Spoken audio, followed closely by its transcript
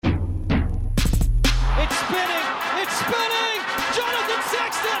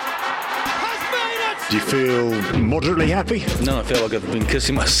Do you feel moderately happy? No, I feel like I've been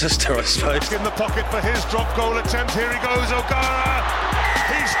kissing my sister, I suppose. In the pocket for his drop goal attempt. Here he goes, O'Gara.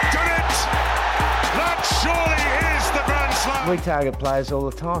 He's done it! That surely is the Grand Slam. We target players all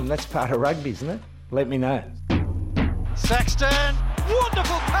the time. That's part of rugby, isn't it? Let me know. Sexton,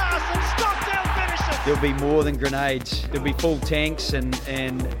 wonderful pass and Stockdale finishes. There'll be more than grenades. There'll be full tanks and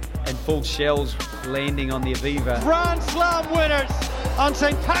full shells landing on the Aviva. Grand Slam winners on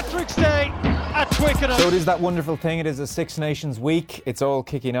St. Patrick's Day at Twickenham. So it is that wonderful thing. It is a Six Nations week. It's all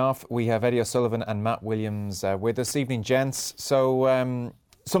kicking off. We have Eddie O'Sullivan and Matt Williams with us this evening, gents. So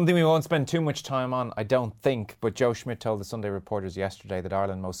something we won't spend too much time on, I don't think, but Joe Schmidt told the Sunday Reporters yesterday that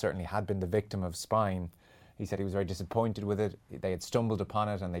Ireland most certainly had been the victim of spying. He said he was very disappointed with it. They had stumbled upon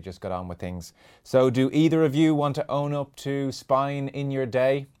it and they just got on with things. So do either of you want to own up to spying in your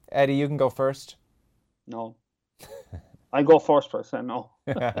day? Eddie, you can go first. No. I go first, but I say no.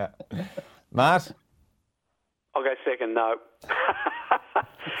 Matt? I'll go second, no.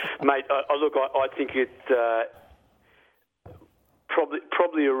 Mate, I think it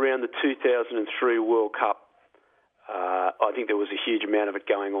probably around the 2003 World Cup, I think there was a huge amount of it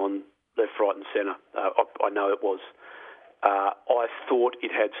going on left, right and centre. I know it was. I thought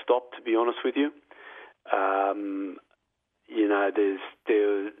it had stopped, to be honest with you. You know,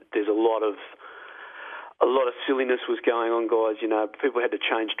 there's a lot of silliness was going on, guys. You know, people had to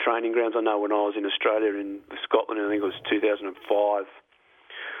change training grounds. I know when I was in Australia, in Scotland, I think it was 2005,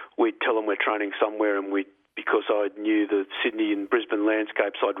 we'd tell them we're training somewhere, and because I knew the Sydney and Brisbane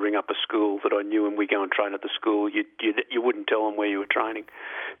landscapes, I'd ring up a school that I knew, and we go and train at the school. You wouldn't tell them where you were training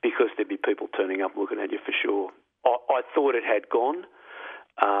because there'd be people turning up looking at you for sure. I thought it had gone.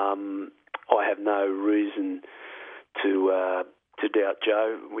 I have no reason to doubt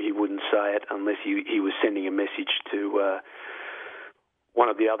Joe. He wouldn't say it unless he was sending a message to one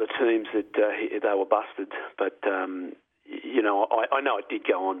of the other teams that they were busted. But you know, I know it did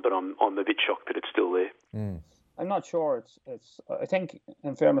go on, but I'm a bit shocked that it's still there. I'm not sure. It's. I think,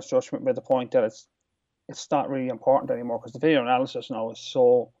 in fairness, Josh made the point that it's not really important anymore because the video analysis now is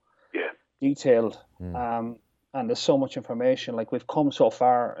so detailed, and there's so much information. Like, we've come so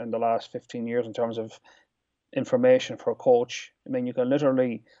far in the last 15 years in terms of information for a coach. I mean, you can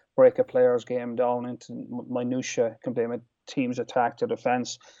literally break a player's game down into minutiae, can blame a team's attack to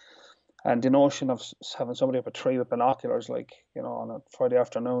defence. And the notion of having somebody up a tree with binoculars, like, you know, on a Friday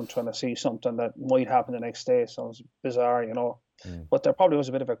afternoon trying to see something that might happen the next day sounds bizarre, you know. But there probably was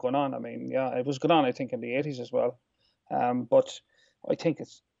a bit of it going on. I mean, yeah, it was going on, I think, in the 80s as well. But I think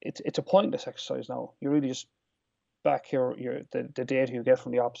it's a pointless exercise now. You really just back the data you get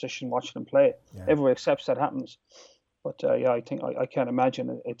from the opposition watching them play. Yeah. Everybody accepts that happens. But I think I can't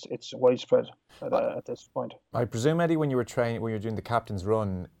imagine it's widespread at this point. I presume, Eddie, when you were doing the captain's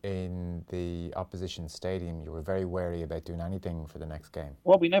run in the opposition stadium, you were very wary about doing anything for the next game.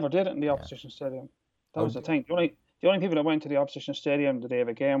 Well, we never did it in the opposition stadium. That was the thing. The only people that went to the opposition stadium the day of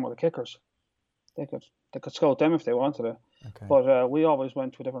a game were the kickers. They could scout them if they wanted to. Okay. But we always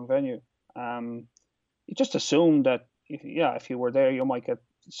went to a different venue. You just assumed that if you were there, you might get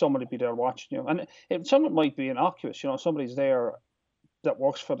somebody be there watching you, and some of it might be innocuous. You know, somebody's there that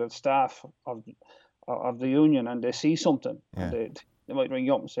works for the staff of the union, and they see something, and they might ring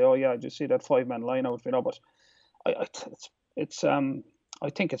you up and say, "Oh yeah, did you see that 5-man line out?" You know, but I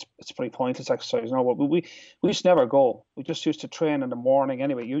think it's pretty pointless exercise. You know, but we used to never go. We just used to train in the morning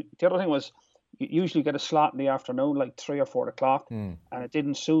anyway. The other thing was, you usually get a slot in the afternoon, like 3 or 4 o'clock, and it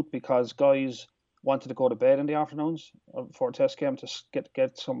didn't suit because guys wanted to go to bed in the afternoons before a test game to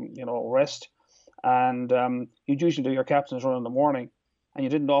get some, you know, rest. And you'd usually do your captain's run in the morning, and you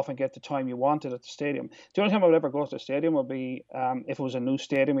didn't often get the time you wanted at the stadium. The only time I would ever go to the stadium would be if it was a new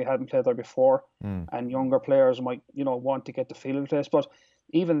stadium, we hadn't played there before, and younger players might, you know, want to get the feel of the place. But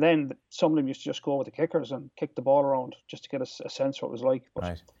even then, some of them used to just go with the kickers and kick the ball around just to get a sense of what it was like. But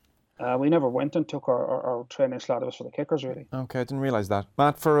right. We never went and took our training slot. It was for the kickers, really. Okay, I didn't realise that.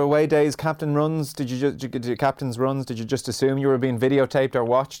 Matt, for away days, captain's runs, did you just assume you were being videotaped or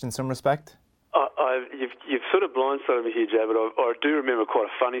watched in some respect? You've sort of blindsided me here, Jay, but I do remember quite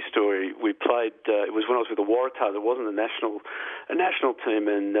a funny story. We played, it was when I was with the Waratahs, it wasn't a national team,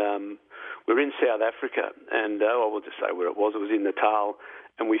 and we were in South Africa, and I will just say where it was in Natal,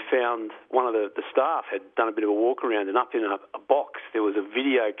 and we found one of the staff had done a bit of a walk around, and up in a box there was a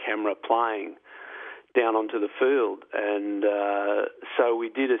video camera playing down onto the field, and so we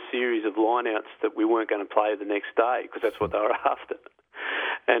did a series of lineouts that we weren't going to play the next day because that's what they were after.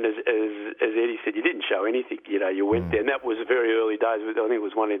 And as Eddie said, you didn't show anything. You know, you went there, and that was very early days. I think it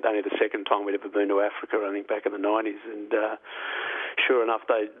was only the second time we'd ever been to Africa. I think back in the 90s, and sure enough,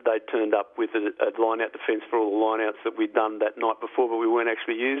 they turned up with a line-out defence for all the line-outs that we'd done that night before, but we weren't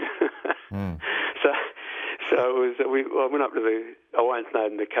actually using. So it was. I went up to I won't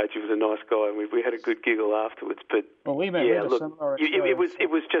name the coach. He was a nice guy, and we had a good giggle afterwards. But it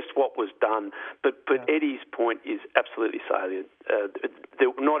was just what was done. But Eddie's point is absolutely salient.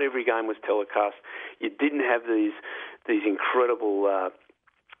 Not every game was telecast. You didn't have these incredible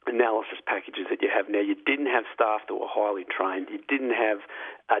analysis packages that you have now. You didn't have staff that were highly trained. You didn't have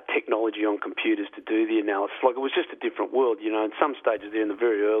technology on computers to do the analysis. Like, it was just a different world, In some stages there in the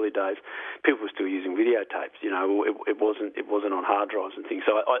very early days, people were still using videotapes. It wasn't on hard drives and things.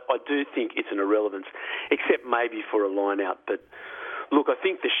 So I do think it's an irrelevance, except maybe for a line out. But look, I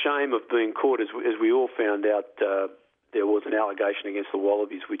think the shame of being caught, as we all found out, there was an allegation against the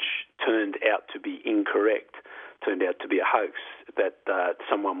Wallabies which turned out to be incorrect. Turned out to be a hoax, that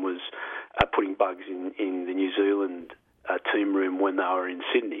someone was putting bugs in the New Zealand team room when they were in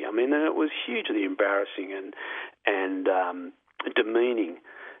Sydney. I mean, it was hugely embarrassing and demeaning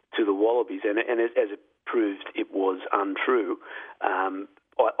to the Wallabies. And as it proved, it was untrue.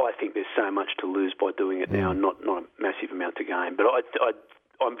 I think there's so much to lose by doing it now, and not a massive amount to gain. But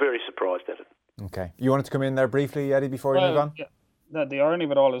I'm very surprised at it. Okay. You wanted to come in there briefly, Eddie, before we move on? Yeah. The irony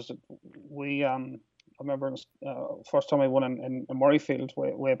of it all is that we... I remember first time I won in Murrayfield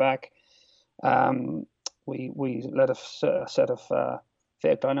way back. We let a set of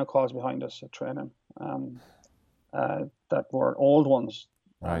fake dino calls behind us at training that were old ones,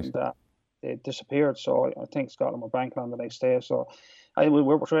 right. And they disappeared. So I think Scotland were banking on the next day. So it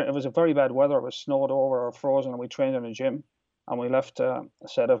was a very bad weather. It was snowed over or frozen, and we trained in a gym. And we left a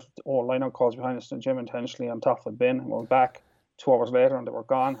set of old liner calls behind us in the gym intentionally on top of a bin. And we went back 2 hours later, and they were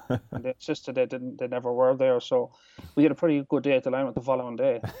gone. And they insisted they never were there. So we had a pretty good day at the line the following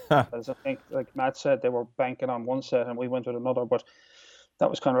day. As I think, like Matt said, they were banking on one set, and we went with another. But that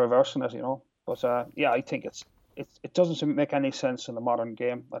was kind of reversing it, But I think it doesn't make any sense in the modern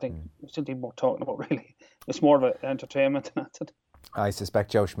game. I think it's something we're talking about. Really, it's more of an entertainment than that. I suspect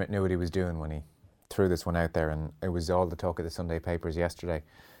Joe Schmidt knew what he was doing when he threw this one out there, and it was all the talk of the Sunday papers yesterday.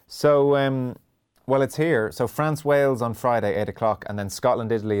 So. Well, it's here. So France-Wales on Friday, 8 o'clock, and then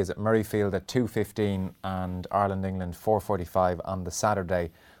Scotland-Italy is at Murrayfield at 2:15, and Ireland-England 4:45 on the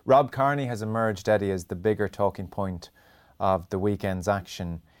Saturday. Rob Kearney has emerged, Eddie, as the bigger talking point of the weekend's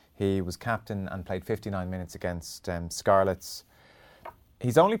action. He was captain and played 59 minutes against Scarlets.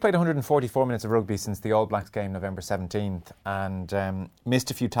 He's only played 144 minutes of rugby since the All Blacks game November 17th, and missed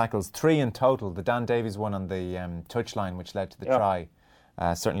a few tackles, 3 in total. The Dan Davies one on the touchline, which led to the try,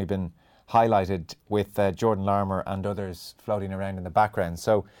 certainly been highlighted with Jordan Larmour and others floating around in the background.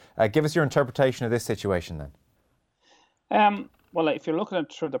 So give us your interpretation of this situation then. Well, if you're looking at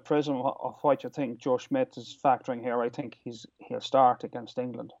it through the prism of what you think Joe Schmidt is factoring here, I think he'll start against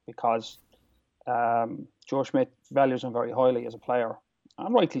England because Joe Schmidt values him very highly as a player,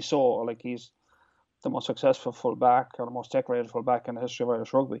 and rightly so. Like, he's the most successful fullback or the most decorated fullback in the history of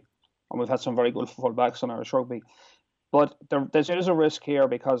Irish rugby, and we've had some very good fullbacks in Irish rugby. But there is a risk here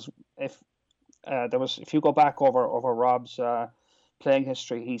because if you go back over Rob's playing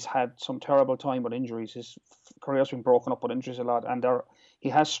history, he's had some terrible time with injuries. His career's been broken up with injuries a lot, and he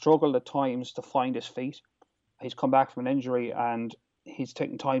has struggled at times to find his feet. He's come back from an injury, and he's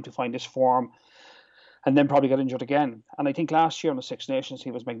taken time to find his form, and then probably got injured again. And I think last year in the Six Nations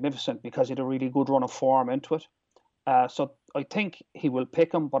he was magnificent because he had a really good run of form into it. So I think he will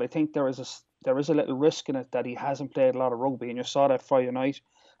pick him, but I think there is a little risk in it that he hasn't played a lot of rugby, and you saw that Friday night.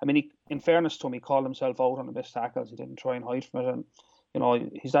 I mean, in fairness to him, he called himself out on the missed tackles. He didn't try and hide from it,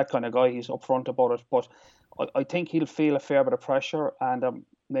 and he's that kind of guy. He's upfront about it, but I think he'll feel a fair bit of pressure, and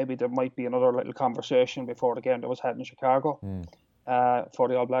maybe there might be another little conversation before the game that was had in Chicago for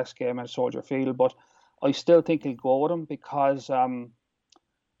the All Blacks game at Soldier Field. But I still think he'll go with him because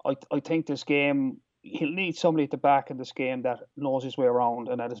I think this game, he'll need somebody at the back in this game that knows his way around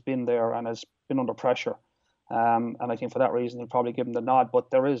and that has been there and has been under pressure. And I think for that reason, he'll probably give him the nod. But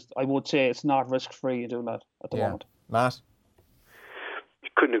I would say it's not risk-free doing that at the moment. Matt?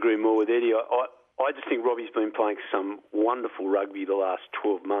 Couldn't agree more with Eddie. I just think Robbie's been playing some wonderful rugby the last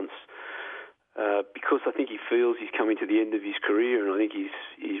 12 months because I think he feels he's coming to the end of his career, and I think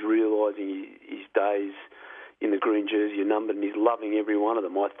he's realising his days in the green jersey are numbered, and he's loving every one of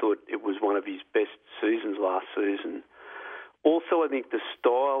them. I thought it was one of his best seasons last season. Also, I think the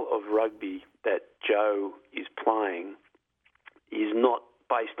style of rugby that Joe is playing is not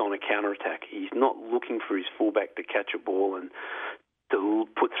based on a counter-attack. He's not looking for his fullback to catch a ball and to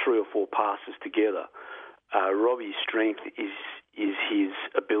put 3 or 4 passes together. Robbie's strength is his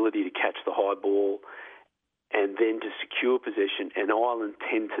ability to catch the high ball and then to secure possession, and Ireland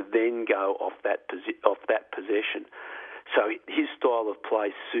tend to then go off that possession. So his style of play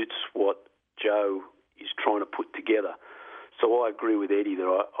suits what Joe is trying to put together. So I agree with Eddie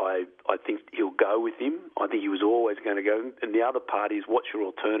that I think he'll go with him. I think he was always going to go. And the other part is, what's your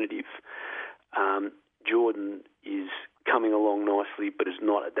alternative? Jordan is coming along nicely, but is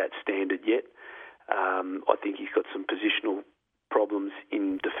not at that standard yet. I think he's got some positional problems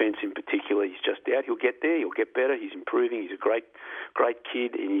in defence in particular. He's just out. He'll get there. He'll get better. He's improving. He's a great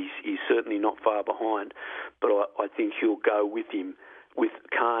kid, and he's certainly not far behind. But I think he'll go with him, with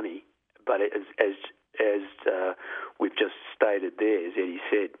Carney. But as we've just stated there, as Eddie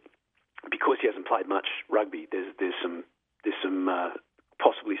said, because he hasn't played much rugby, there's some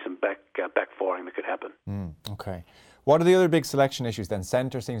possibly some backfiring that could happen. Okay. What are the other big selection issues then?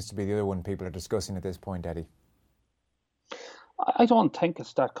 Centre seems to be the other one people are discussing at this point, Eddie. I don't think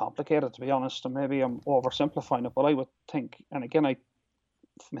it's that complicated, to be honest, and maybe I'm oversimplifying it, but I would think, and again,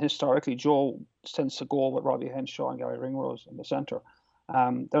 from historically, Joe tends to go with Robbie Henshaw and Gary Ringrose in the centre.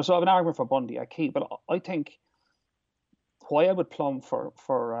 There's sort of an argument for Bundy at key, but I think why I would plumb for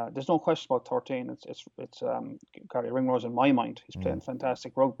there's no question about 13. It's Gary Ringrose in my mind. He's playing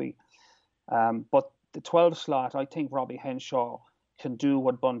fantastic rugby, but the 12 slot, I think Robbie Henshaw can do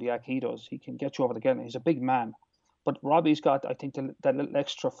what Bundy Aki does. He can get you over the gate. He's a big man, but Robbie's got, I think, that little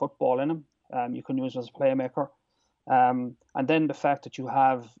extra football in him. You can use him as a playmaker, and then the fact that you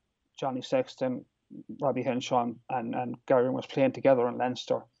have Johnny Sexton, Robbie Henshaw, and Gary Ringrose playing together in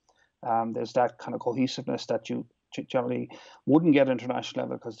Leinster. There's that kind of cohesiveness that you generally wouldn't get at international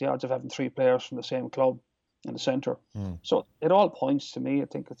level, because the odds of having three players from the same club in the centre. So it all points to me. I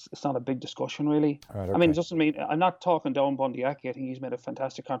think it's not a big discussion really. Right, okay. I mean, it doesn't mean I'm not talking down Bundy Aki. I think he's made a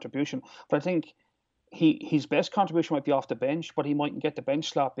fantastic contribution, but I think his best contribution might be off the bench, but he mightn't get the bench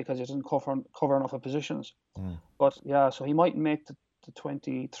slot because he doesn't cover enough of positions. But yeah, so he might make the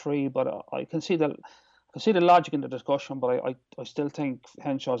 23, but I can see the logic in the discussion, but I still think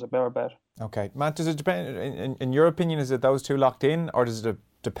Henshaw's a better bet. Okay, Matt, does it depend, in your opinion, is it those two locked in, or does it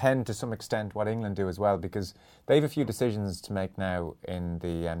depend to some extent what England do as well? Because they have a few decisions to make now in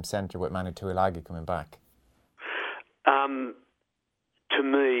the centre with Manu Tuilagi coming back. To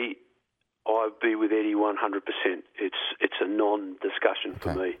me, I'd be with Eddie 100%. It's a non-discussion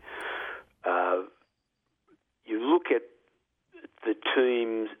for me. You look at the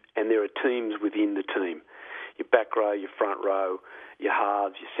teams, and there are teams within the team. Your back row, your front row, your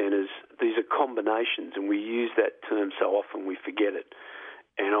halves, your centres. These are combinations, and we use that term so often we forget it.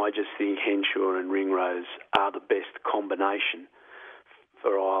 And I just think Henshaw and Ringrose are the best combination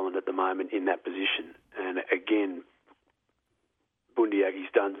for Ireland at the moment in that position. And again,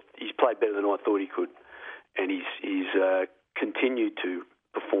 he's played better than I thought he could, and he's continued to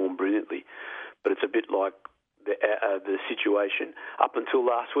perform brilliantly. But it's a bit like the situation up until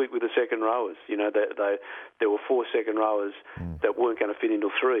last week with the second rowers. You know, there were 4 second rowers that weren't going to fit into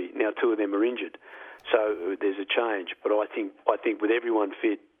 3. Now 2 of them are injured, so there's a change. But I think with everyone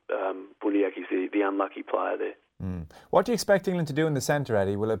fit, Bundiaki's the unlucky player there. What do you expect England to do in the centre,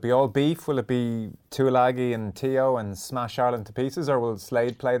 Eddie? Will it be all beef? Will it be Tuilagi and Teo and smash Ireland to pieces, or will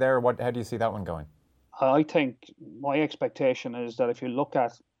Slade play there? How do you see that one going? I think my expectation is that if you look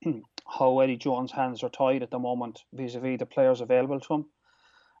at how Eddie Jones' hands are tied at the moment vis-a-vis the players available to him,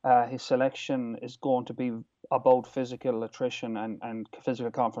 his selection is going to be about physical attrition and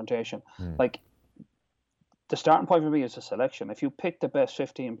physical confrontation. Like, the starting point for me is the selection. If you pick the best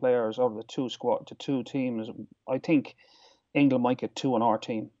 15 players out of the two teams, I think England might get 2 on our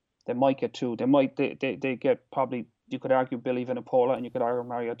team. They might get 2. They get probably, you could argue Billy Vinipola and you could argue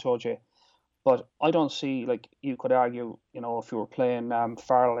Mario Toje. But I don't see, like, you could argue, if you were playing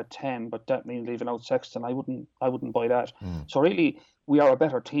Farrell at 10, but that means leaving out Sexton, I wouldn't buy that. So really, we are a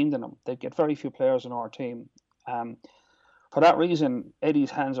better team than them. They get very few players in our team. For that reason,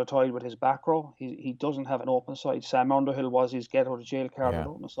 Eddie's hands are tied with his back row. He doesn't have an open side. Sam Underhill was his get out of jail card with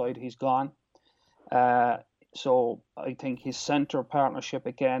open side. He's gone. So I think his centre partnership,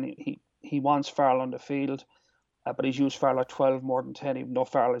 again, he wants Farrell on the field. But he's used Farrell at 12 more than 10, even though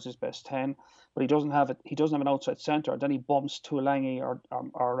Farrell is his best 10. But he doesn't have an outside centre. Then he bumps Tuilagi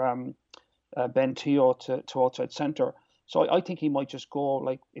or Ben Teo to outside centre. So I think he might just go,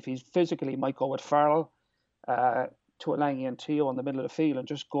 like, if he's physically, he might go with Farrell, Tuilagi and Teo in the middle of the field and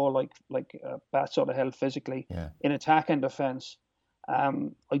just go like bats out of hell physically in attack and defence.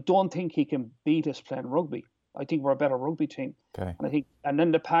 I don't think he can beat us playing rugby. I think we're a better rugby team. Okay. And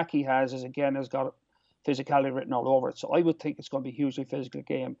then the pack he has got physicality written all over it. So I would think it's going to be a hugely physical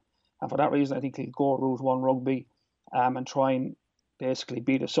game. And for that reason, I think he'll go route 1 rugby and try and basically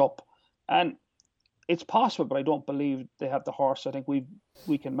beat us up. And it's possible, but I don't believe they have the horse. I think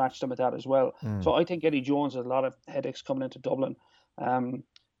we can match them at that as well. So I think Eddie Jones has a lot of headaches coming into Dublin, and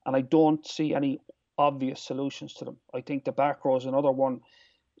I don't see any obvious solutions to them. I think the back row is another one.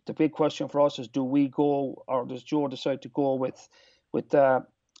 The big question for us is: do we go, or does Joe decide to go with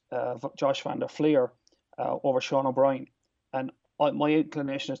Josh van der Fleer over Sean O'Brien? And my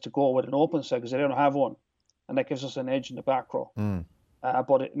inclination is to go with an open side because they don't have one, and that gives us an edge in the back row.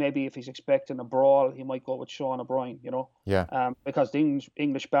 But maybe if he's expecting a brawl, he might go with Sean O'Brien, Yeah. because the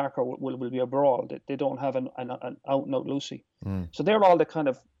English backer will be a brawl. They don't have an out-and-out Lucy. So they're all the kind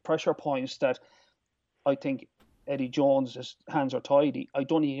of pressure points that I think Eddie Jones' hands are tied. I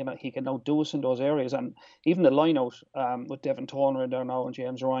don't think he can outdo us in those areas. And even the line-out with Devin Toner in there now and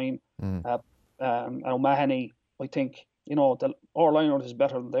James Ryan and O'Mahony, I think, our line-out is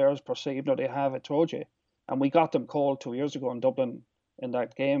better than theirs per se, even though they have a Troje. And we got them called 2 years ago in Dublin in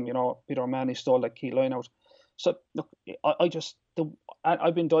that game. Peter O'Mahony stole that key line-out. So, look,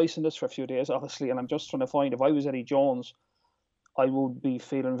 I've been dicing this for a few days, obviously, and I'm just trying to find, if I was Eddie Jones, I would be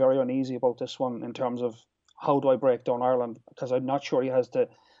feeling very uneasy about this one in terms of how do I break down Ireland, because I'm not sure he has the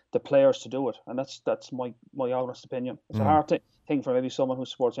players to do it, and that's my honest opinion. It's a hard thing for maybe someone who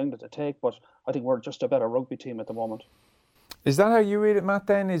supports England to take, but I think we're just a better rugby team at the moment. Is that how you read it, Matt,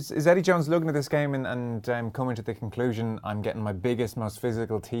 then? Is Eddie Jones looking at this game and coming to the conclusion, I'm getting my biggest, most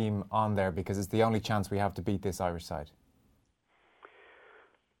physical team on there because it's the only chance we have to beat this Irish side?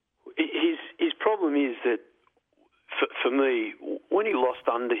 His problem is that, for me, when he lost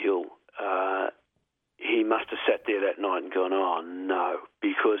Underhill, he must have sat there that night and gone, oh no,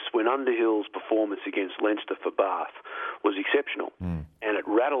 because when Underhill's performance against Leinster for Bath was exceptional, and it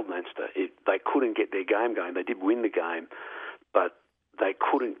rattled Leinster. They couldn't get their game going. They did win the game, but they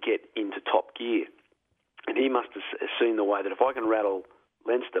couldn't get into top gear. And he must have seen the way that if I can rattle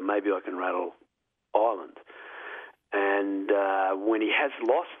Leinster, maybe I can rattle Ireland. And when he has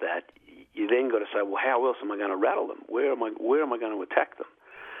lost that, you then got to say, well, how else am I going to rattle them? Where am I going to attack them?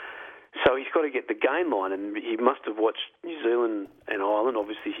 So he's got to get the game line, and he must have watched New Zealand and Ireland.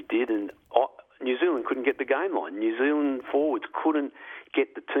 Obviously he did, and New Zealand couldn't get the game line. New Zealand forwards couldn't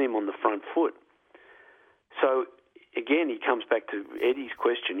get the team on the front foot. So again, he comes back to Eddie's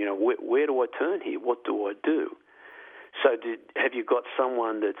question, where do I turn here? What do I do? So have you got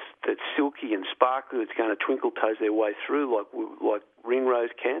someone that's silky and sparkly, that's going to twinkle toes their way through like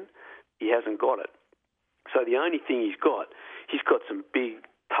Ringrose can? He hasn't got it. So the only thing he's got some big,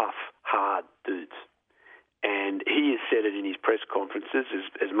 tough, hard dudes. And he has said it in his press conferences,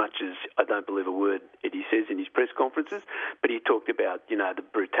 as much as I don't believe a word Eddie says in his press conferences, but he talked about, the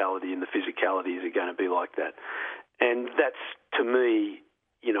brutality and the physicality is going to be like that. And that's, to me,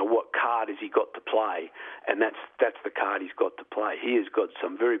 what card has he got to play? And that's the card he's got to play. He has got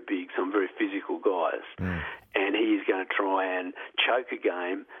some very big, some very physical guys, and he is going to try and choke a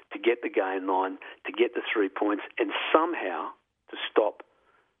game to get the game line, to get the 3 points, and somehow to stop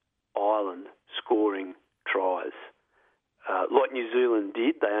Ireland scoring tries. Like New Zealand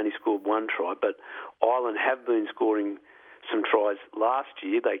did, they only scored one try, but Ireland have been scoring some tries last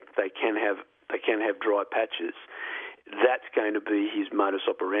year. They can have dry patches. That's going to be his modus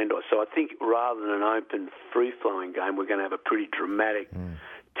operandi. So I think rather than an open, free-flowing game, we're going to have a pretty dramatic,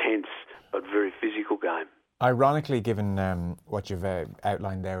 tense, but very physical game. Ironically, given what you've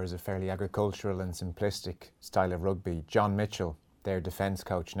outlined there as a fairly agricultural and simplistic style of rugby, John Mitchell, their defence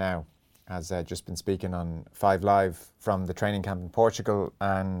coach now, has just been speaking on 5 Live from the training camp in Portugal,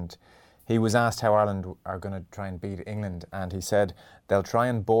 and he was asked how Ireland are going to try and beat England, and he said, they'll try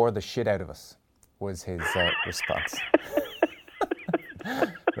and bore the shit out of us, was his response.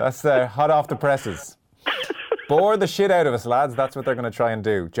 That's hot off the presses. Bore the shit out of us, lads. That's what they're going to try and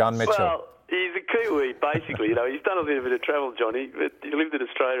do. John Mitchell. Well, he's a Kiwi, basically. He's done a little bit of travel, Johnny, but he lived in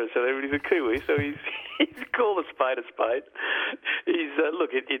Australia, so he's a Kiwi, so he's called a spade a spade. He's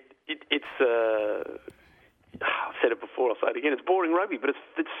look, it's I've said it before, I'll say it again. It's boring rugby, but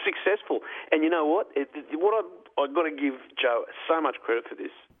it's successful. And you know what? I've got to give Joe so much credit for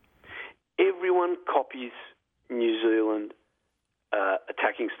this. Everyone copies New Zealand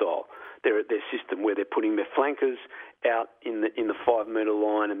attacking style. Their system where they're putting their flankers out in the 5 metre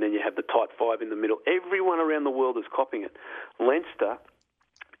line, and then you have the tight 5 in the middle. Everyone around the world is copying it. Leinster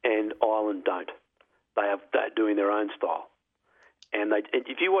and Ireland don't. They're doing their own style. And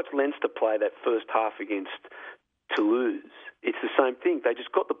if you watch Leinster play that first half against Toulouse, it's the same thing. They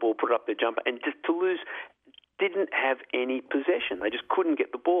just got the ball, put it up their jumper, and just Toulouse didn't have any possession. They just couldn't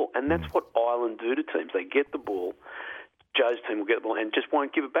get the ball. And that's what Ireland do to teams. They get the ball, Joe's team will get the ball, and just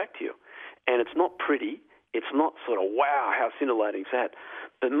won't give it back to you. And it's not pretty. It's not sort of, wow, how scintillating is that?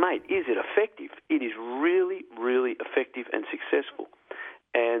 But, mate, is it effective? It is really, really effective and successful.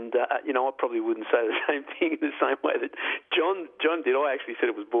 And, I probably wouldn't say the same thing in the same way that John did. I actually said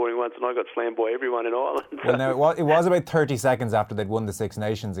it was boring once, and I got slammed by everyone in Ireland. Well, now, it was about 30 seconds after they'd won the Six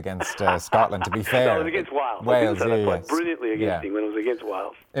Nations against Scotland, to be fair. No, it was against Wales. They played brilliantly against England. It was against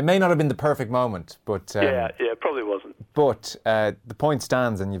Wales. It may not have been the perfect moment, but... it probably wasn't. But the point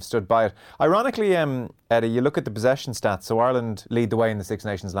stands, and you've stood by it. Ironically, Eddie, you look at the possession stats. So Ireland lead the way in the Six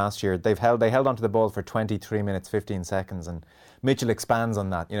Nations last year. They held onto the ball for 23 minutes, 15 seconds, and Mitchell expands on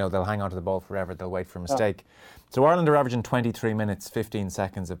that. They'll hang onto the ball forever. They'll wait for a mistake. So Ireland are averaging 23 minutes, 15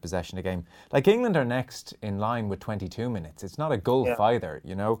 seconds of possession a game. Like, England are next in line with 22 minutes. It's not a gulf either,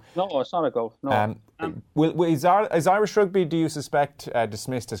 No, it's not a gulf. No. Is Irish rugby, do you suspect,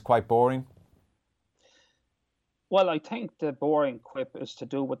 dismissed as quite boring? Well, I think the boring quip is to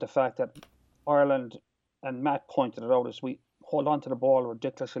do with the fact that Ireland, and Matt pointed it out, is we hold on to the ball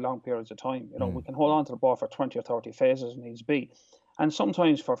ridiculously long periods of time. We can hold on to the ball for 20 or 30 phases if needs be. And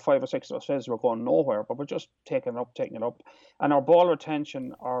sometimes for 5 or 6 of those phases we're going nowhere, but we're just taking it up. And our ball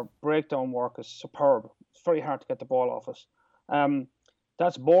retention, our breakdown work is superb. It's very hard to get the ball off us.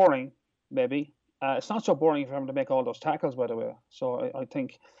 That's boring, maybe. It's not so boring if you're having to make all those tackles, by the way. So I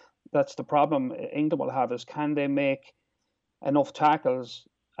think that's the problem England will have, is can they make enough tackles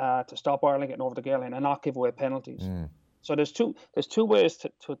to stop Ireland getting over the goal line and not give away penalties. So there's two ways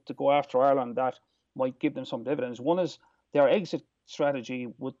to go after Ireland that might give them some dividends. One is their exit strategy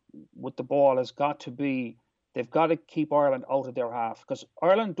with the ball has got to be, they've got to keep Ireland out of their half, because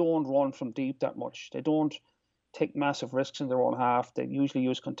Ireland don't run from deep that much. They don't take massive risks in their own half. They usually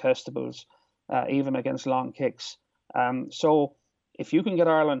use contestables, even against long kicks. So if you can get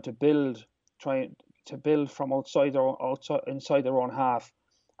Ireland to try to build from inside their own half,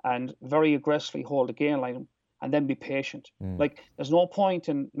 and very aggressively hold the gain line, and then be patient. Like, there's no point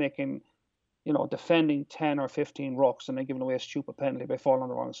in making, defending 10 or 15 rucks and then giving away a stupid penalty by falling on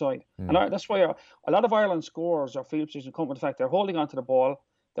the wrong side. And that's why a lot of Ireland scores or field position come from the fact they're holding onto the ball,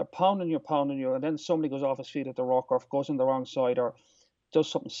 they're pounding you, and then somebody goes off his feet at the ruck or goes on the wrong side or does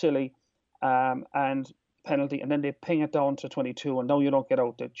something silly, and penalty, and then they ping it down to 22, and now you don't get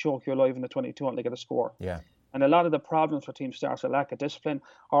out. They choke you alive in the 22 and they get a score. Yeah. And a lot of the problems for teams starts with lack of discipline,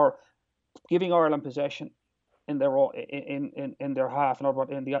 or giving Ireland possession in their in their half,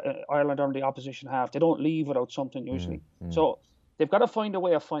 and in the Ireland or the opposition half. They don't leave without something usually. So they've got to find a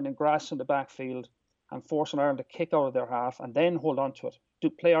way of finding grass in the backfield and forcing Ireland to kick out of their half and then hold on to it. To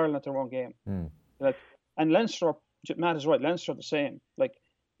play Ireland at their own game. And Leinster, Matt is right. Leinster the same. Like,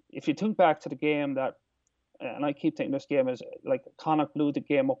 if you think back to the game that, and I keep thinking this game is like Connacht blew the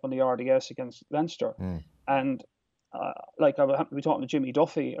game up on the RDS against Leinster. And I happened to be talking to Jimmy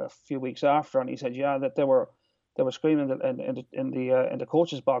Duffy a few weeks after, and he said, that they were screaming in the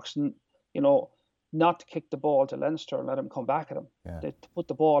coach's box, not to kick the ball to Leinster and let him come back at them. They put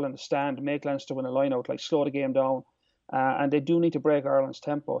the ball in the stand, make Leinster win a line out, like slow the game down, and they do need to break Ireland's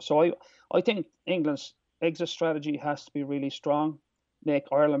tempo. So I think England's exit strategy has to be really strong, make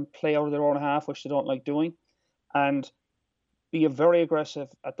Ireland play out of their own half, which they don't like doing, and be very aggressive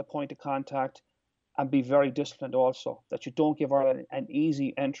at the point of contact, and be very disciplined also, that you don't give Ireland an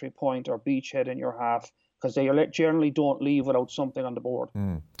easy entry point or beachhead in your half, because they generally don't leave without something on the board.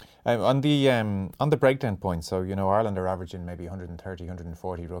 On the breakdown point, so Ireland are averaging maybe 130,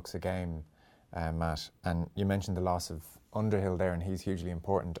 140 rucks a game, Matt, and you mentioned the loss of Underhill there, and he's hugely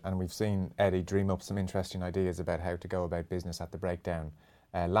important, and we've seen Eddie dream up some interesting ideas about how to go about business at the breakdown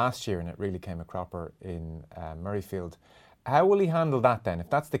last year, and it really came a cropper in Murrayfield. How will he handle that then? If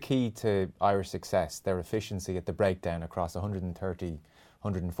that's the key to Irish success, their efficiency at the breakdown across 130,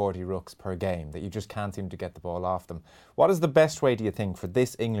 140 rucks per game, that you just can't seem to get the ball off them. What is the best way, do you think, for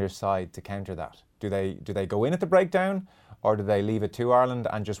this English side to counter that? Do they go in at the breakdown, or do they leave it to Ireland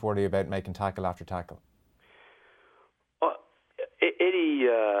and just worry about making tackle after tackle? Eddie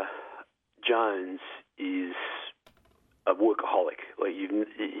Jones is a workaholic. Like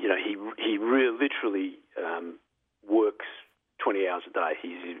he really literally works 20 hours a day.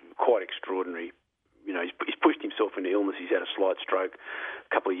 He's quite extraordinary. He's pushed himself into illness. He's had a slight stroke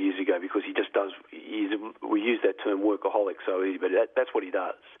a couple of years ago because he just does. We use that term workaholic but that's what he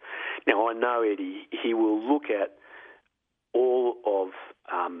does. Now I know Eddie. He will look at all of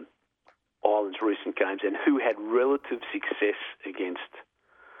Ireland's recent games and who had relative success against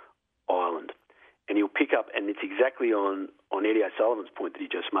Ireland. And he'll pick up, and it's exactly on Eddie O'Sullivan's point that he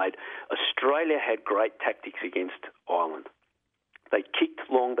just made. Australia had great tactics against Ireland. They kicked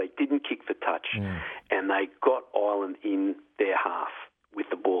long, they didn't kick for touch, and they got Ireland in their half with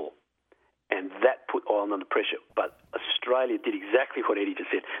the ball. and that put Ireland under pressure. But Australia did exactly what Eddie just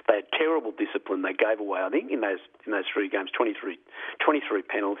said. They had terrible discipline. They gave away, I think, in those 3 games, 23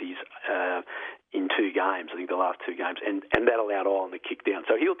 penalties in 2 games, I think the last 2 games, and that allowed Ireland to kick down.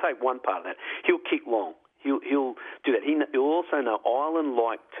 So he'll take one part of that. He'll kick long. He'll do that. He'll also know Ireland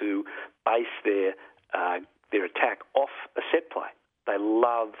like to base their attack off a set play. They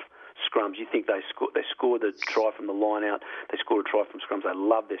love scrums. You think they scored a try from the line out, they scored a try from scrums. They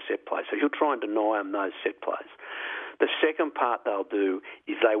love their set plays. So he'll try and deny them those set plays. The second part they'll do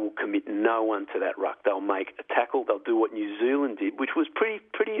is they will commit no one to that ruck. They'll make a tackle. They'll do what New Zealand did, which was pretty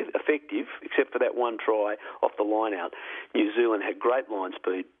effective, except for that one try off the line out. New Zealand had great line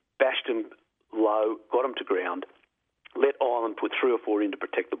speed, bashed them low, got them to ground, let Ireland put 3 or 4 in to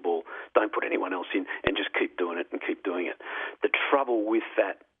protect the ball. Don't put anyone else in, and just keep doing it and keep doing it. The trouble with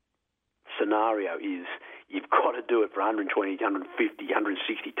that scenario is you've got to do it for 120, 150,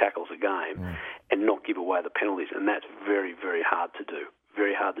 160 tackles a game and not give away the penalties, and that's very, very hard to do.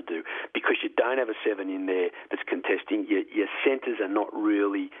 Very hard to do because you don't have a 7 in there that's contesting. Your centres are not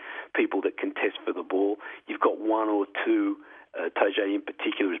really people that contest for the ball. You've got 1 or 2. Toje in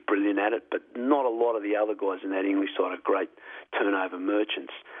particular is brilliant at it, but not a lot of the other guys in that English side are great turnover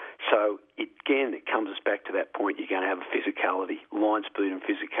merchants. So it comes us back to that point. You're going to have a physicality. Line speed and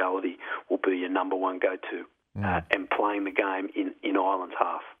physicality will be your number one go-to, and playing the game in Ireland's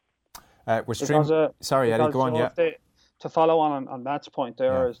half. We're streaming. Sorry, Eddie, go on. Yeah. To follow on Matt's point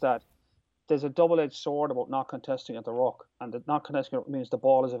there is that there's a double-edged sword about not contesting at the ruck, and the not contesting means the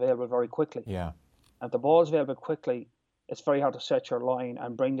ball is available very quickly. Yeah. And if the ball is available quickly, it's very hard to set your line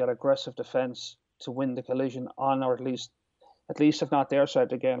and bring that aggressive defence to win the collision on, or at least if not their side of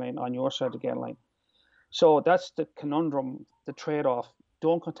the game line, on your side of the game line. So that's the conundrum, the trade-off.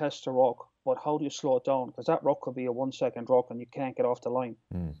 Don't contest the ruck, but how do you slow it down? Because that ruck could be a 1-second ruck and you can't get off the line.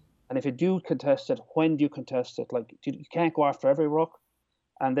 And if you do contest it, when do you contest it? Like, you can't go after every ruck.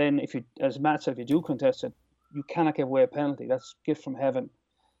 And then if you, as Matt said, if you do contest it, you cannot give away a penalty. That's a gift from heaven.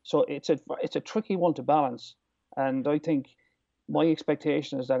 So it's a tricky one to balance. And I think my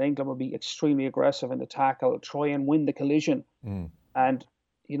expectation is that England will be extremely aggressive in the tackle, try and win the collision, and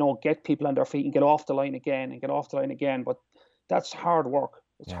get people on their feet and get off the line again. But that's hard work.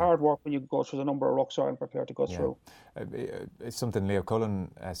 It's hard work when you go through the number of rucks Ireland prepared to go through. It's something Leo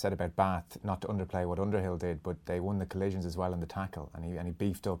Cullen said about Bath, not to underplay what Underhill did, but they won the collisions as well in the tackle, and he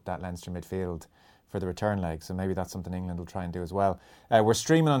beefed up that Leinster midfield for the return leg, so maybe that's something England will try and do as well. We're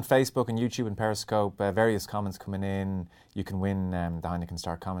streaming on Facebook and YouTube and Periscope, various comments coming in. You can win the Heineken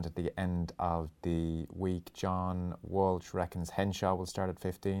Star comment at the end of the week. John Walsh reckons Henshaw will start at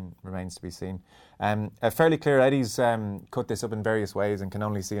 15, remains to be seen. Fairly clear, Eddie's cut this up in various ways and can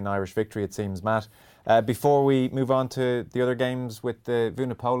only see an Irish victory, it seems, Matt. Before we move on to the other games with the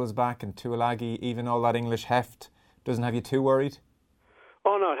Vunipolas back and Tuilagi, even all that English heft doesn't have you too worried?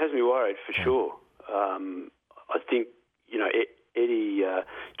 Oh no, it has me worried for sure. I think, Eddie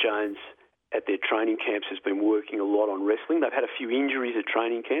Jones at their training camps has been working a lot on wrestling. They've had a few injuries at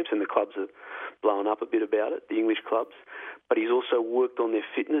training camps and the clubs have blown up a bit about it, the English clubs. But he's also worked on their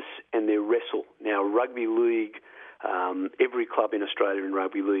fitness and their wrestle. Now, rugby league, every club in Australia in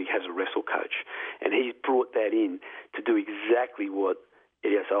rugby league has a wrestle coach. And he's brought that in to do exactly what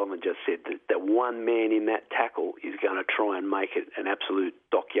Eddie O'Sullivan just said, that one man in that tackle is going to try and make it an absolute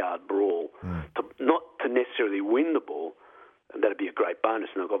dockyard brawl, not to necessarily win the ball, and that'd be a great bonus,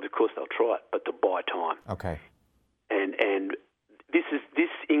 and of course they'll try it, but to buy time. Okay. And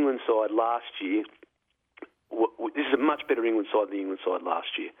this England side last year, this is a much better England side than the England side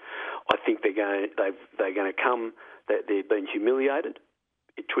last year. I think they're going to come, that they've been humiliated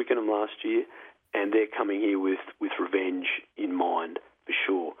at Twickenham last year, and they're coming here with revenge in mind, for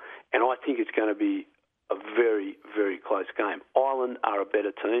sure. And I think it's going to be a very, very close game. Ireland are a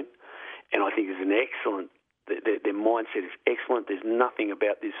better team, and I think it's an excellent, their mindset is excellent. There's nothing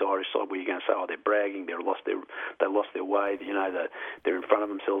about this Irish side where you're going to say, they're bragging, they lost their way, they're in front of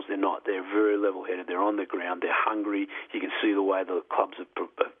themselves. They're not. They're very level-headed. They're on the ground. They're hungry. You can see the way the clubs have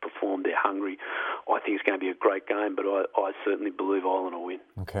performed. They're hungry. I think it's going to be a great game, but I certainly believe Ireland will win.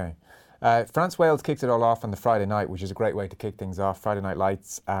 Okay. France-Wales kicked it all off on the Friday night, which is a great way to kick things off. Friday Night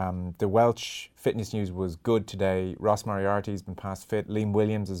Lights. The Welsh fitness news was good today. Ross Moriarty's been past fit. Liam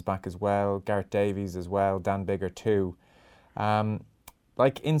Williams is back as well. Gareth Davies as well. Dan Biggar too.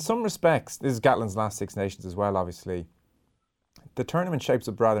 In some respects, this is Gatland's last Six Nations as well, obviously. The tournament shapes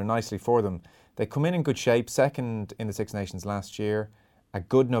up rather nicely for them. They come in good shape, second in the Six Nations last year. A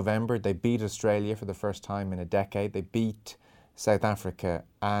good November. They beat Australia for the first time in a decade. They beat South Africa,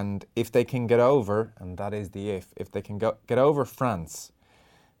 and if they can get over, and that is the if they can get over France,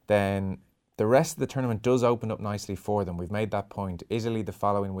 then the rest of the tournament does open up nicely for them. We've made that point. Italy the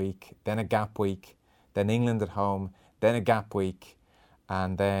following week, then a gap week, then England at home, then a gap week,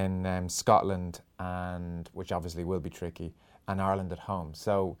 and then Scotland, and which obviously will be tricky, and Ireland at home.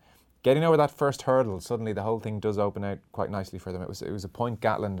 So getting over that first hurdle, suddenly the whole thing does open out quite nicely for them. It was a point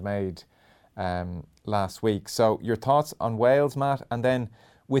Gatland made last week. So your thoughts on Wales, Matt, and then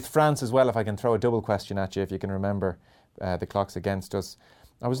with France as well, if I can throw a double question at you, if you can remember the clock's against us.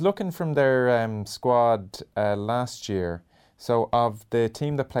 I was looking from their squad last year. So of the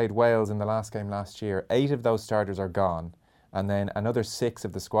team that played Wales in the last game last year, 8 of those starters are gone, and then another 6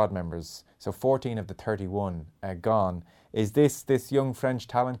 of the squad members, so 14 of the 31 gone. Is this young French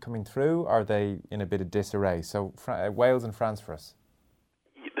talent coming through, or are they in a bit of disarray? So Wales and France for us.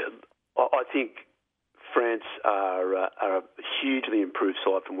 I think France are a hugely improved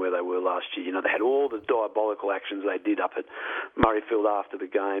side from where they were last year. You know, they had all the diabolical actions they did up at Murrayfield after the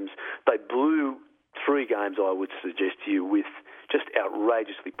games. They blew 3 games, I would suggest to you, with just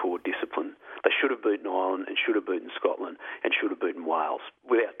outrageously poor discipline. They should have beaten Ireland and should have beaten Scotland and should have beaten Wales,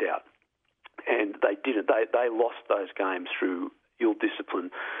 without doubt. And they didn't. They lost those games through ill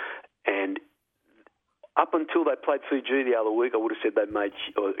discipline. And up until they played Fiji the other week, I would have said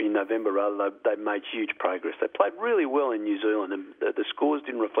in November rather, they made huge progress. They played really well in New Zealand, and the scores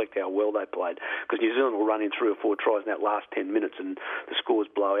didn't reflect how well they played, because New Zealand will run in 3 or 4 tries in that last 10 minutes, and the scores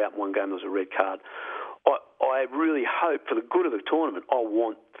blow out. In one game, there was a red card. I really hope, for the good of the tournament, I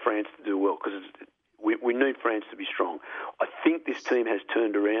want France to do well, because we need France to be strong. I think this team has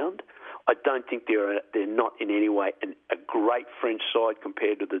turned around. I don't think they're not in any way a great French side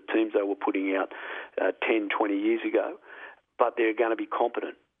compared to the teams they were putting out 10, 20 years ago, but they're going to be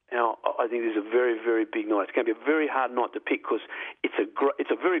competent. Now, I think this is a very, very big night. It's going to be a very hard night to pick, because it's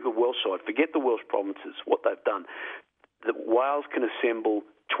a very good Welsh side. Forget the Welsh provinces, what they've done. The Wales can assemble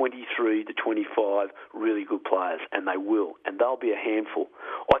 23 to 25 really good players, and they will, and they'll be a handful.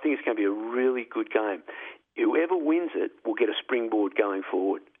 I think it's going to be a really good game. Whoever wins it will get a springboard going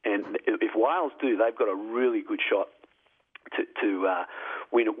forward. And if Wales do, they've got a really good shot to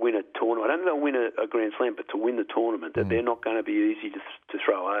win a tournament. I don't think they'll win a Grand Slam, but to win the tournament, they're not going to be easy to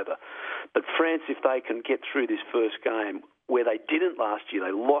throw over. But France, if they can get through this first game, where they didn't last year,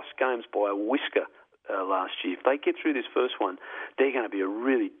 they lost games by a whisker last year. If they get through this first one, they're going to be a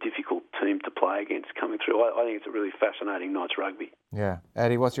really difficult team to play against coming through. I think it's a really fascinating night's rugby. Yeah.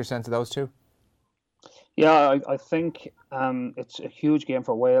 Eddie, what's your sense of those two? Yeah, I think it's a huge game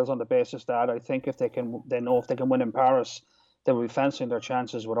for Wales on the basis that I think if they know if they can win in Paris, they will be fancying their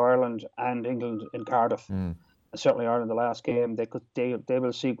chances with Ireland and England in Cardiff. And certainly Ireland the last game, they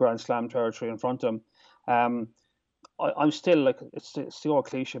will see Grand Slam territory in front of them. I'm still like, it's the old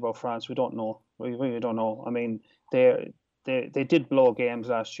cliche about France. We don't know. We really don't know. I mean, they did blow games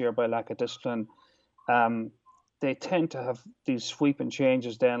last year by lack of discipline. They tend to have these sweeping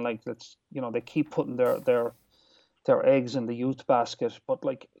changes. Then, like, they keep putting their eggs in the youth basket. But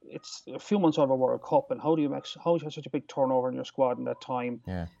like, it's a few months out of a World Cup, and how do you have such a big turnover in your squad in that time?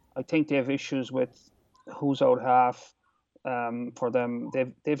 Yeah, I think they have issues with who's out half. For them,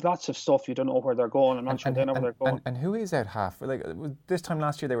 they've lots of stuff. You don't know where they're going. I'm not sure they know where they're going. And who is out half? Like this time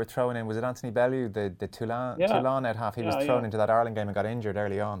last year, they were throwing in. Was it Anthony Bellew, the Toulon out half? He was thrown into that Ireland game and got injured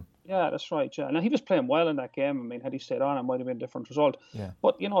early on. Yeah, that's right. Yeah, now he was playing well in that game. I mean, had he stayed on, it might have been a different result. Yeah.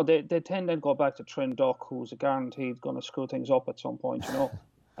 But they tend to go back to Trin Duck, who's a guaranteed going to screw things up at some point.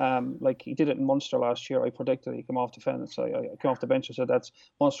 Like he did it in Munster last year. I predicted he'd come off the fence. I came off the bench and said that's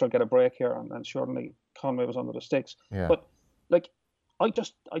Munster will get a break here, and certainly Conway was under the sticks. Yeah. But like, I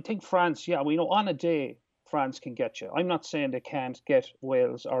think France. Yeah, we know on a day France can get you. I'm not saying they can't get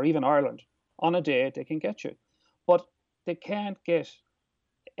Wales or even Ireland. On a day they can get you, but they can't get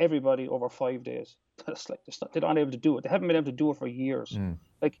everybody over 5 days. They're not able to do it. They haven't been able to do it for years.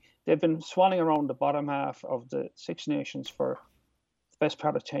 Like, they've been swanning around the bottom half of the Six Nations for the best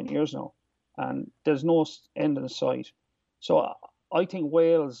part of 10 years now, and there's no end in sight. So I think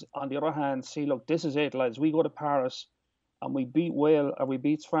Wales, on the other hand, see, look, this is it, lads. We go to Paris and we beat Wales, or we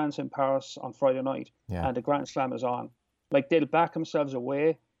beat France in Paris on Friday night, and the Grand Slam is on. Like, they'll back themselves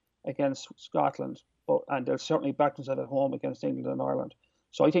away against Scotland, and they'll certainly back themselves at home against England and Ireland.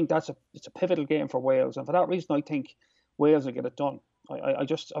 So I think it's a pivotal game for Wales, and for that reason, I think Wales will get it done. I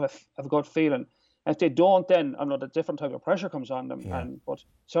just have a good feeling. If they don't, then I know the different type of pressure comes on them. But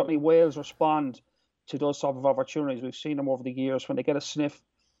certainly Wales respond to those sort of opportunities. We've seen them over the years. When they get a sniff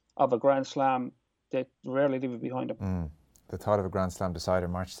of a Grand Slam, they rarely leave it behind them. The thought of a Grand Slam decider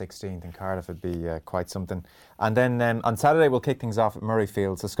March 16th in Cardiff would be quite something. And then on Saturday we'll kick things off at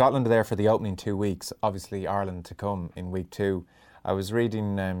Murrayfield. So Scotland are there for the opening 2 weeks. Obviously Ireland to come in week 2. I was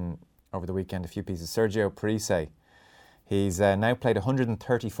reading over the weekend, a few pieces. Sergio Parise. He's now played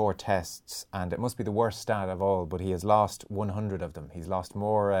 134 tests, and it must be the worst stat of all, but he has lost 100 of them. He's lost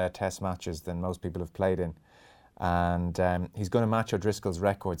more test matches than most people have played in. And he's going to match O'Driscoll's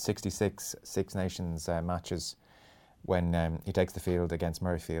record, 66 Six Nations matches, when he takes the field against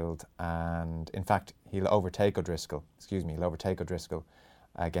Murrayfield. And in fact, he'll overtake O'Driscoll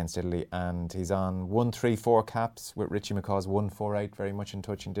against Italy. And he's on 134 caps with Richie McCaw's 148, very much in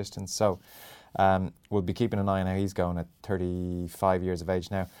touching distance. So we'll be keeping an eye on how he's going at 35 years of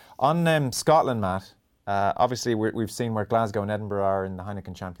age now. On Scotland, Matt, obviously we've seen where Glasgow and Edinburgh are in the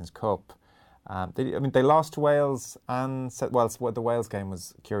Heineken Champions Cup. They lost to Wales, and the Wales game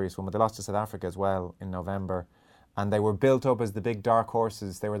was a curious one, but they lost to South Africa as well in November, and they were built up as the big dark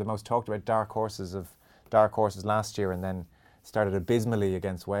horses. They were the most talked about dark horses last year, and then started abysmally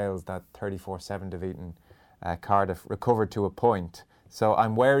against Wales. That 34-7 defeating Cardiff, recovered to a point. So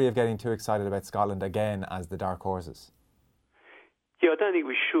I'm wary of getting too excited about Scotland again as the dark horses. Yeah, I don't think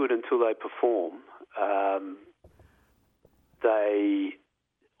we should until they perform. They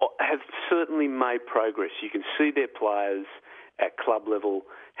have certainly made progress. You can see their players at club level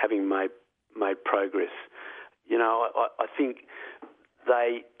having made progress. You know, I think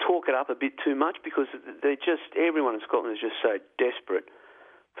they talk it up a bit too much because everyone in Scotland is just so desperate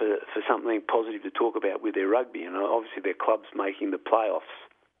for something positive to talk about with their rugby. And obviously their club's making the playoffs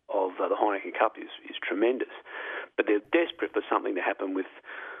of the Heineken Cup is tremendous. But they're desperate for something to happen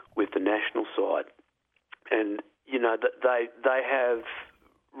with the national side. And, you know, they have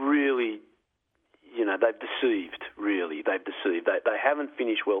really, you know, they've deceived, really. They've deceived. They haven't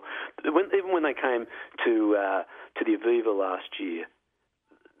finished well. Even when they came to the Aviva last year,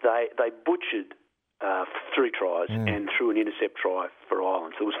 they butchered 3 tries and threw an intercept try for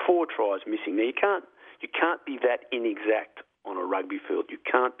Ireland. So there was 4 tries missing. Now, you can't be that inexact on a rugby field. You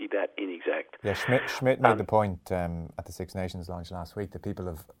can't be that inexact. Yeah, Schmidt made the point at the Six Nations launch last week that people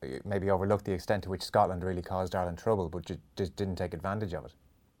have maybe overlooked the extent to which Scotland really caused Ireland trouble, but just didn't take advantage of it.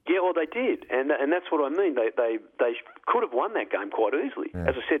 Yeah, well, they did, and that's what I mean. They could have won that game quite easily. Yeah.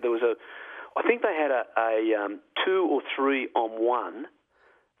 As I said, I think they had a 2 or 3 on 1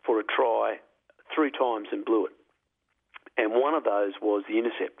 for a try 3 times and blew it. And one of those was the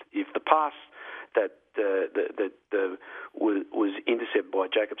intercept. If the pass that was intercepted by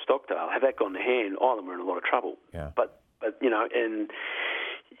Jacob Stockdale, had that gone to hand, Ireland were in a lot of trouble. Yeah. But you know,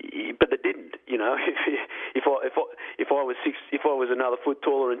 but they didn't. You know, if I was another foot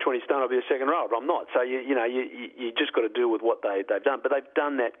taller and 20 stone, I'd be a second rower. But I'm not. So you just got to deal with what they've done. But they've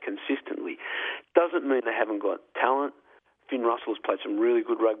done that consistently. Doesn't mean they haven't got talent. Finn Russell has played some really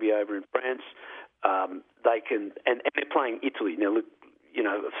good rugby over in France. They can, and they're playing Italy now. Look, you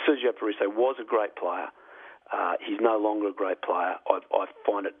know, Sergio Parise was a great player. He's no longer a great player. I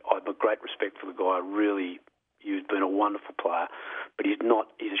have a great respect for the guy. He's been a wonderful player, but he's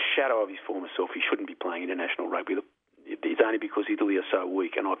a shadow of his former self. He shouldn't be playing international rugby. It's only because Italy are so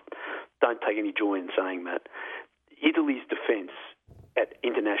weak, and I don't take any joy in saying that. Italy's defence at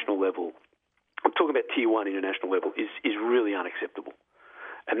international level, I'm talking about Tier 1 international level, is really unacceptable.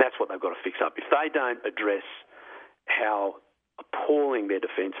 And that's what they've got to fix up. If they don't address how appalling their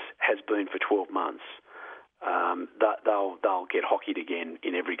defence has been for 12 months, they'll get hockeyed again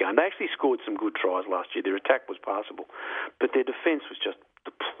in every game. They actually scored some good tries last year. Their attack was passable, but their defence was just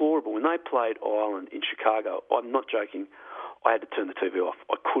deplorable. When they played Ireland in Chicago, I'm not joking, I had to turn the TV off.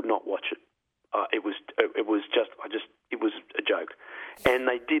 I could not watch it. It was a joke. And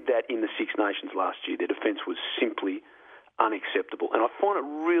they did that in the Six Nations last year. Their defence was simply unacceptable. And I find it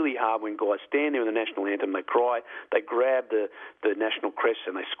really hard when guys stand there in the national anthem, they cry, they grab the national crest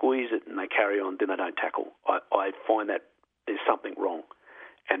and they squeeze it and they carry on, then they don't tackle. I find that there's something wrong,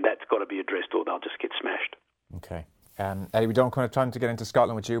 and that's got to be addressed or they'll just get smashed. Okay. Eddie, we don't have time to get into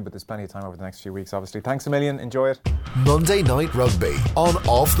Scotland with you, but there's plenty of time over the next few weeks, obviously. Thanks a million. Enjoy it. Monday Night Rugby on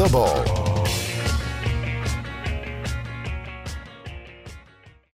Off the Ball.